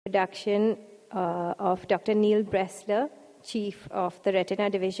Introduction of Dr. Neil Bressler, Chief of the Retina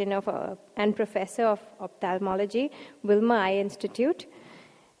Division and Professor of Ophthalmology, Wilmer Eye Institute,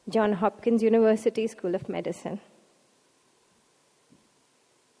 Johns Hopkins University School of Medicine.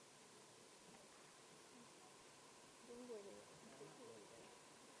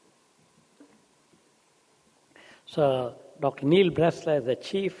 So, Dr. Neil Bressler is the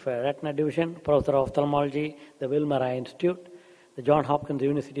Chief Retina Division, Professor of Ophthalmology, the Wilmer Eye Institute, the Johns Hopkins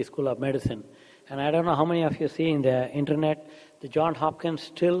University School of Medicine. And I don't know how many of you see in the internet, the Johns Hopkins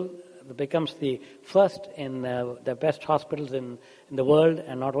still becomes the first in the best hospitals in the world,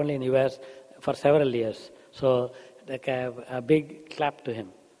 and not only in the US, for several years. So, like a big clap to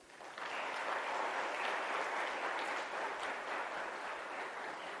him.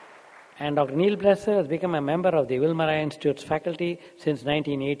 And Dr. Neil Bressler has become a member of the Wilmer Eye Institute's faculty since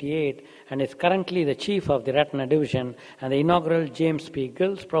 1988 and is currently the chief of the Retina Division and the inaugural James P.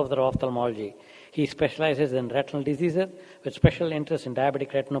 Gills Professor of Ophthalmology. He specializes in retinal diseases with special interest in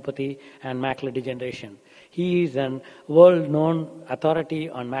diabetic retinopathy and macular degeneration. He is a world-known authority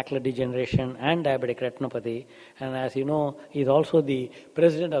on macular degeneration and diabetic retinopathy, and as you know, he is also the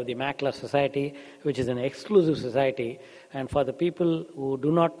president of the Macular Society, which is an exclusive society. And for the people who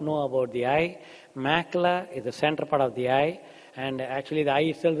do not know about the eye, macula is the center part of the eye, and actually the eye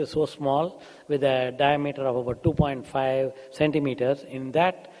itself is so small with a diameter of about 2.5 centimeters. In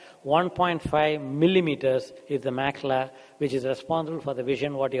that, 1.5 millimeters is the macula, which is responsible for the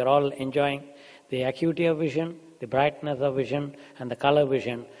vision, what you're all enjoying, the acuity of vision, the brightness of vision, and the color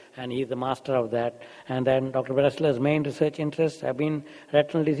vision, and he's the master of that. And then Dr. Bressler's main research interests have been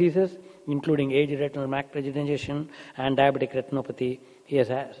retinal diseases, including age retinal macular degeneration and diabetic retinopathy. He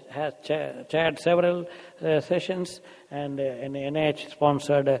has chaired several sessions and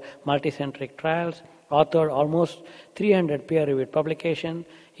NIH-sponsored multicentric trials, authored almost 300 peer-reviewed publications.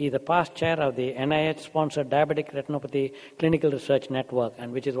 He is the past chair of the NIH-sponsored Diabetic Retinopathy Clinical Research Network,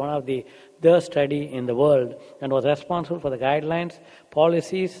 and which is one of the study in the world, and was responsible for the guidelines,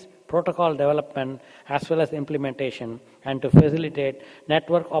 policies, protocol development, as well as implementation, and to facilitate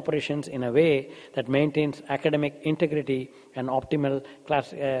network operations in a way that maintains academic integrity and optimal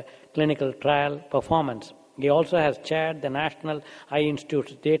clinical trial performance. He also has chaired the National Eye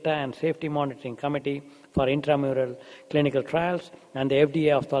Institute's Data and Safety Monitoring Committee for Intramural Clinical Trials and the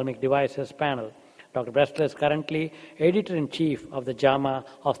FDA Ophthalmic Devices Panel. Dr. Bressler is currently Editor-in-Chief of the JAMA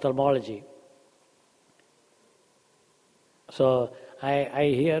Ophthalmology. So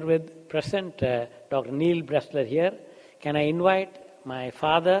I herewith present Dr. Neil Bressler here. Can I invite my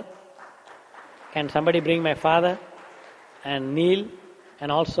father? Can somebody bring my father and Neil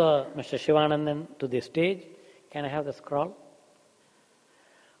and also Mr. Shivanandan to the stage? Can I have the scroll?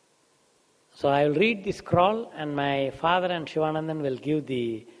 So I will read the scroll, and my father and Shivanandan will give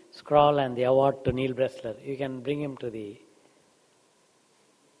the scroll and the award to Neil Bressler. You can bring him to the...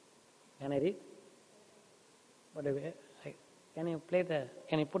 Can I read? Can you play the...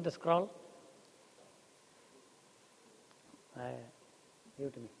 Can you put the scroll? Give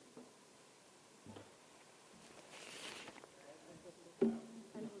it to me.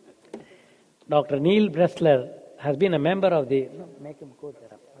 Dr. Neil Bressler has been a member of the... No, make him go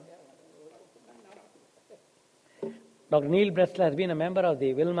there. Dr. Neil Bressler has been a member of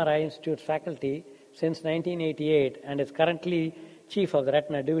the Wilmer Eye Institute's faculty since 1988 and is currently Chief of the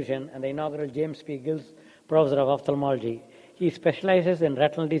Retina Division and the inaugural James P. Gills Professor of Ophthalmology. He specializes in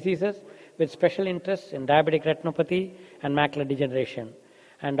retinal diseases with special interests in diabetic retinopathy and macular degeneration.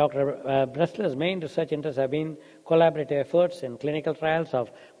 And Dr. Bressler's main research interests have been collaborative efforts in clinical trials of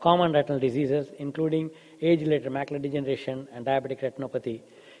common retinal diseases, including age-related macular degeneration and diabetic retinopathy.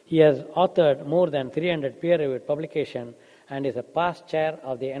 He has authored more than 300 peer-reviewed publications and is a past chair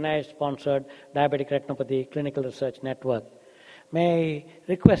of the NIH-sponsored Diabetic Retinopathy Clinical Research Network. May I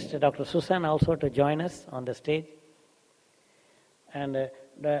request Dr. Susan also to join us on the stage? And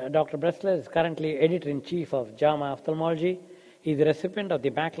Dr. Bressler is currently Editor-in-Chief of JAMA Ophthalmology. He is the recipient of the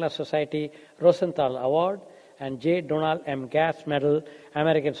Macular Society Rosenthal Award and J. Donald M. Gass Medal,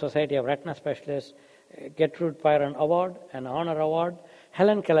 American Society of Retina Specialists, Gertrude Pyron Award, an Honor Award,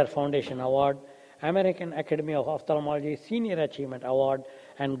 Helen Keller Foundation Award, American Academy of Ophthalmology Senior Achievement Award,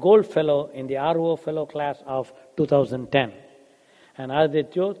 and Gold Fellow in the RO Fellow class of 2010. And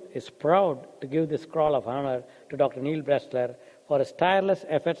Adit Jyoth is proud to give the scroll of honor to Dr. Neil Bressler for his tireless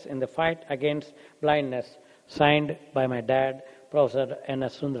efforts in the fight against blindness, signed by my dad, Professor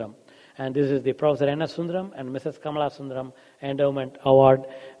N.S. Sundaram. And this is the Professor N.S. Sundaram and Mrs. Kamala Sundaram Endowment Award,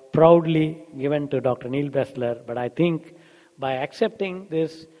 proudly given to Dr. Neil Bressler. But I think by accepting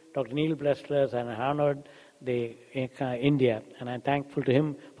this, Dr. Neil Bressler has honored India. And I'm thankful to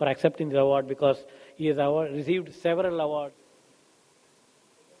him for accepting the award because he has received several awards.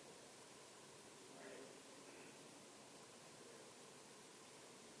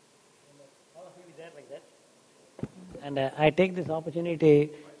 And I take this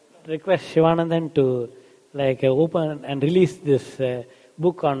opportunity to request Shivanandan to open and release this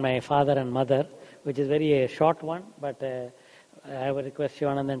book on my father and mother, which is very short one, but I would request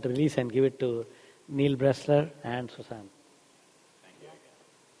Shivanandan to release and give it to Neil Bressler and Susan.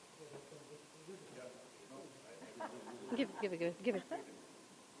 Give it. This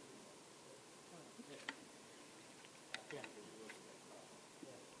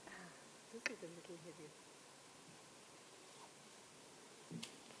is a little heavy.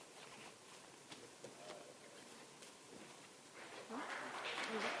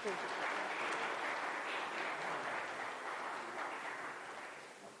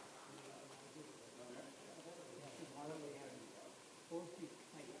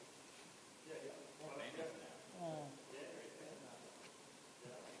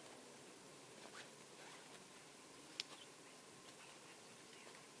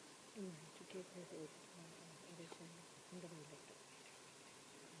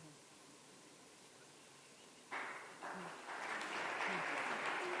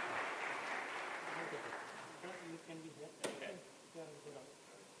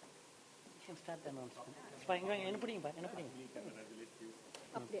 You can start the announcement. It's fine.